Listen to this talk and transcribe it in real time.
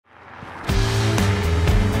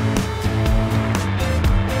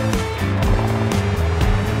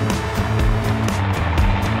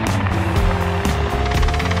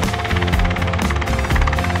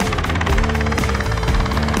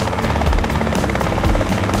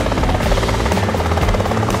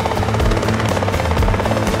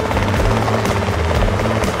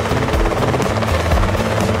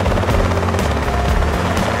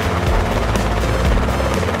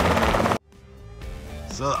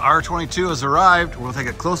R22 has arrived. We'll take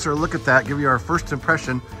a closer look at that, give you our first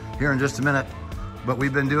impression here in just a minute. But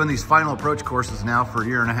we've been doing these final approach courses now for a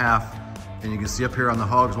year and a half. And you can see up here on the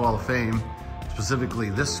HOGS Wall of Fame, specifically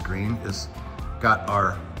this screen is got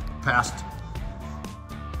our past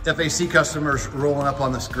FAC customers rolling up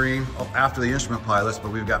on the screen after the instrument pilots,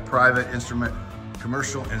 but we've got private, instrument,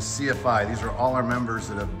 commercial, and CFI. These are all our members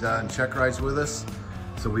that have done check rides with us.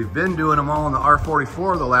 So we've been doing them all in the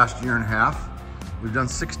R44 the last year and a half. We've done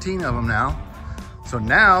 16 of them now. So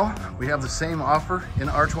now we have the same offer in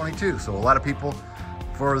R22. So a lot of people,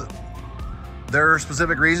 for their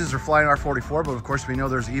specific reasons, are flying R44, but of course we know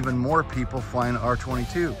there's even more people flying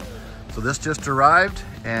R22. So this just arrived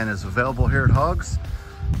and is available here at HOGS.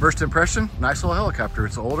 First impression, nice little helicopter.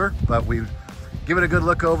 It's older, but we've given it a good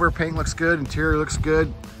look over. Paint looks good, interior looks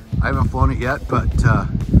good. I haven't flown it yet, but the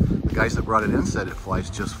guys that brought it in said it flies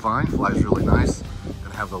just fine, flies really nice.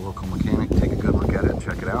 Gonna have the local mechanic take a good look at it and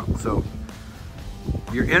check it out. So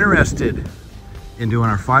if you're interested in doing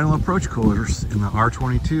our final approach course in the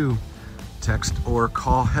R22, text or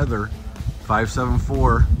call Heather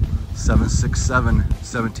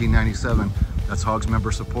 574-767-1797. That's HOGS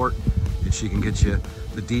member support, and she can get you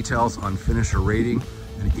the details on finish or rating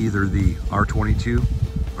in either the R22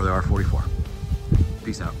 or the R44.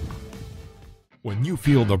 Peace out. When you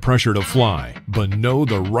feel the pressure to fly, but know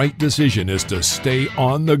the right decision is to stay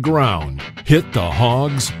on the ground, hit the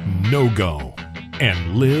HOGS no-go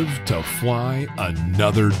and live to fly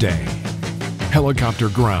another day.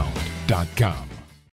 Helicopterground.com